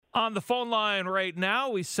On the phone line right now,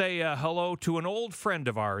 we say hello to an old friend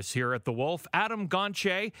of ours here at the Wolf, Adam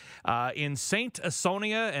Gontier in Saint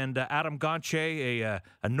Asonia. And Adam Gontier,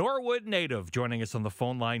 a Norwood native, joining us on the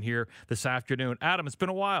phone line here this afternoon. Adam, it's been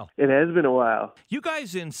a while. It has been a while. You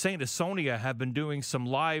guys in Saint Asonia have been doing some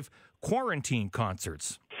live quarantine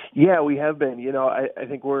concerts. Yeah, we have been. I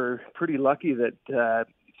think we're pretty lucky that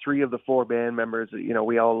 3 of the 4 band members,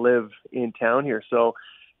 we all live in town here. So,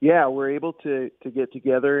 yeah, we're able to get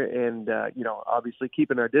together and, obviously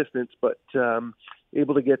keeping our distance, but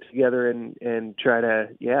able to get together and try to,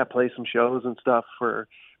 play some shows and stuff for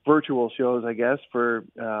virtual shows, I guess, for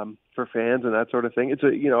fans and that sort of thing.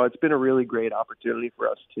 It's been a really great opportunity for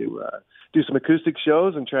us to do some acoustic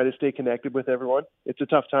shows and try to stay connected with everyone. It's a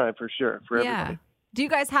tough time for sure for everybody. Do you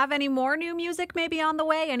guys have any more new music maybe on the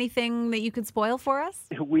way? Anything that you could spoil for us?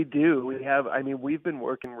 We do. We have. We've been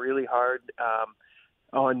working really hard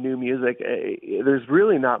on new music. There's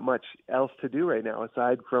really not much else to do right now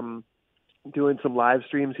aside from doing some live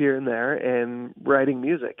streams here and there and writing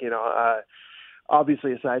music.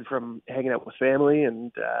 Obviously, aside from hanging out with family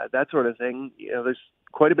and that sort of thing, there's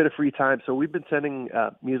quite a bit of free time. So we've been sending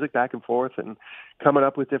music back and forth and coming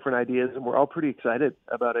up with different ideas, and we're all pretty excited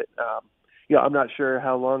about it. I'm not sure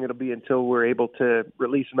how long it'll be until we're able to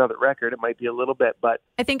release another record. It might be a little bit, but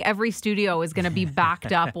I think every studio is going to be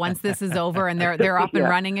backed up once this is over and they're up and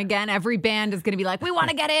running again. Every band is going to be like, we want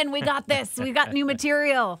to get in. We got this. We got new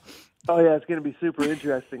material. Oh yeah, it's going to be super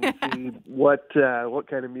interesting to see what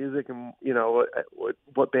kind of music and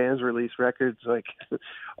what bands release records like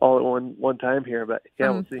all at one time here. But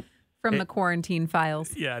we'll see. From the quarantine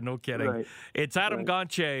files. Yeah, no kidding. Right. It's Adam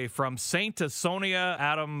Gontier from Saint Asonia.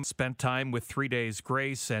 Adam spent time with 3 Days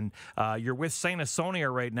Grace, and you're with Saint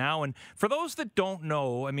Asonia right now. And for those that don't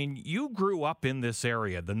know, you grew up in this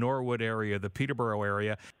area, the Norwood area, the Peterborough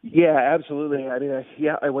area. Yeah, absolutely.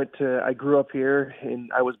 I grew up here, and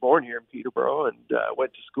I was born here in Peterborough, and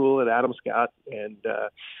went to school at Adam Scott, and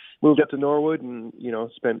moved up to Norwood, and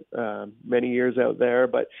spent many years out there.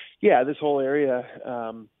 But yeah, this whole area.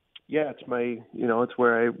 It's it's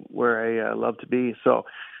where I love to be. So,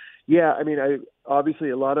 I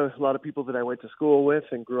obviously a lot of people that I went to school with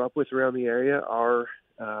and grew up with around the area are,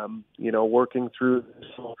 working through this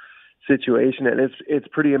whole situation, and it's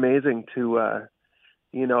pretty amazing to,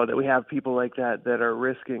 that we have people like that are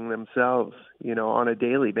risking themselves, on a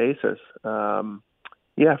daily basis. For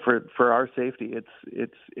our safety,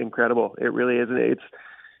 it's incredible. It really is.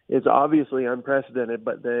 It's obviously unprecedented,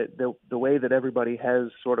 but the way that everybody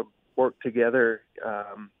has sort of worked together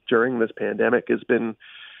during this pandemic has been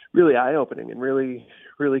really eye-opening and really,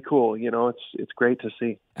 really cool. It's great to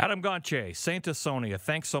see. Adam Gontier, Saint Asonia,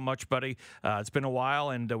 thanks so much, buddy. It's been a while,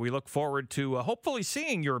 and we look forward to hopefully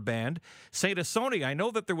seeing your band, Saint Asonia. I know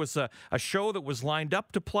that there was a show that was lined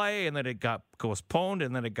up to play, and then it got postponed,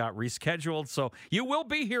 and then it got rescheduled. So you will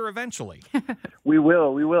be here eventually. We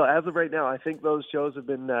will. As of right now, I think those shows have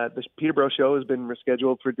been, the Peterborough show has been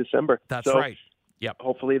rescheduled for December. That's right. Yep.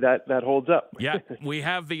 Hopefully that holds up. Yeah, we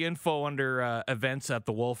have the info under events at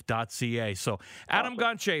thewolf.ca. So Adam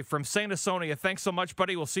Gontier from Saint Asonia, thanks so much,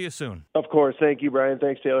 buddy. We'll see you soon. Of course. Thank you, Brian.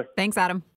 Thanks, Taylor. Thanks, Adam.